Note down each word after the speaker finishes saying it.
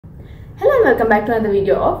and welcome back to another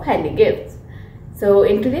video of Handy Gifts. So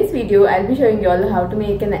in today's video I'll be showing you all how to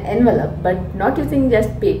make an envelope, but not using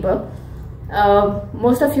just paper.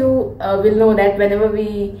 Most of you will know that whenever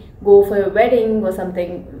we go for a wedding or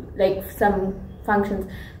something, like some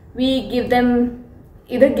functions, we give them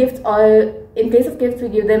either gifts, or in place of gifts we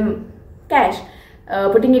give them cash,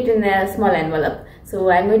 putting it in a small envelope. So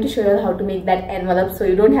I'm going to show you how to make that envelope so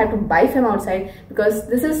you don't have to buy from outside, because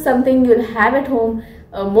this is something you'll have at home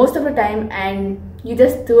most of the time and you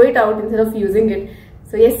just throw it out instead of using it.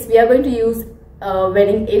 So yes, we are going to use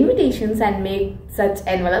wedding invitations and make such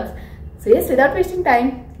envelopes. So yes, without wasting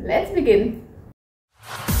time, let's begin.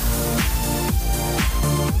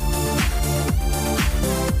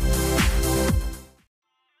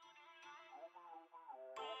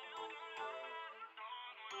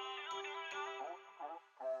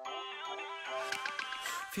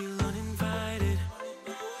 Feel uninvited,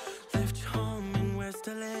 left home in West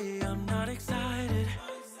LA, I'm not excited,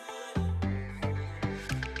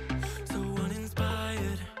 so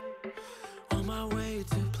uninspired, on my way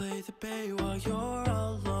to play the bay while you're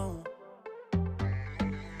alone.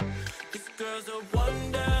 This girl's a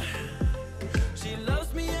wonder, she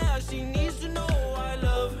loves me, yeah, she needs to know I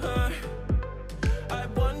love her. I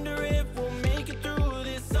wonder if we'll make it through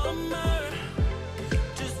this summer.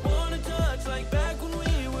 Just wanna touch like back when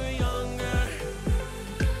we were younger.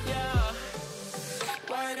 Yeah.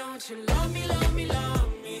 Why don't you love me, love me, love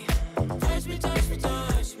me? Touch me, touch me,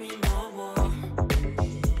 touch me no more.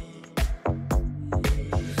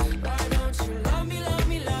 Why don't you love me, love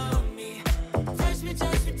me, love me? Touch me,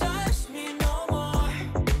 touch me, touch me no more.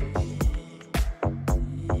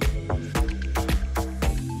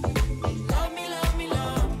 Love me, love me,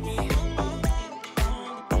 love me.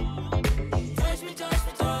 Touch me, touch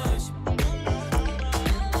me, touch me.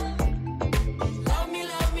 Love me,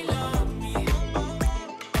 love me, love me.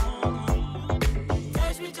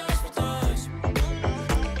 Touch me, touch me, touch me.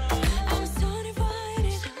 I'm so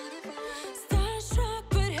divided, starstruck,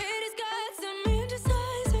 but hate has got some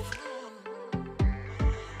indecisive.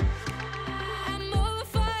 I'm over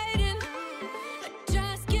fighting, I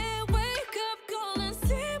just can't wake up cold and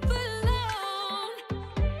sleep alone.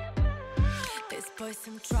 This boy's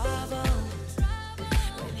some trouble.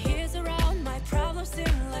 When he's around, my problems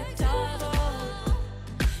seem like double.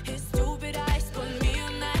 His stupid eyes put me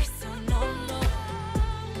on ice, so no, no.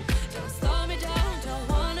 Don't slow me down, don't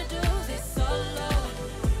wanna do this solo.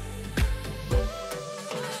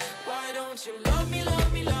 Why don't you love me,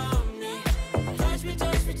 love me, love me? Touch me,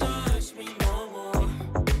 touch me, touch me no more.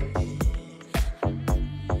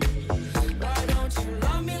 Why don't you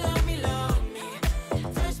love me, love me, love me?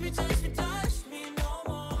 Touch me, touch me, touch me no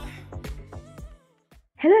more.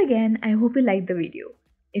 Hello again, I hope you liked the video.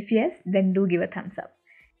 If yes, then do give a thumbs up.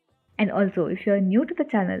 And also, if you are new to the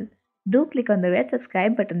channel, do click on the red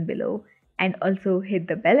subscribe button below and also hit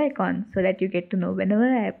the bell icon so that you get to know whenever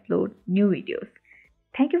I upload new videos.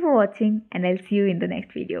 Thank you for watching and I'll see you in the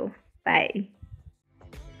next video. Bye.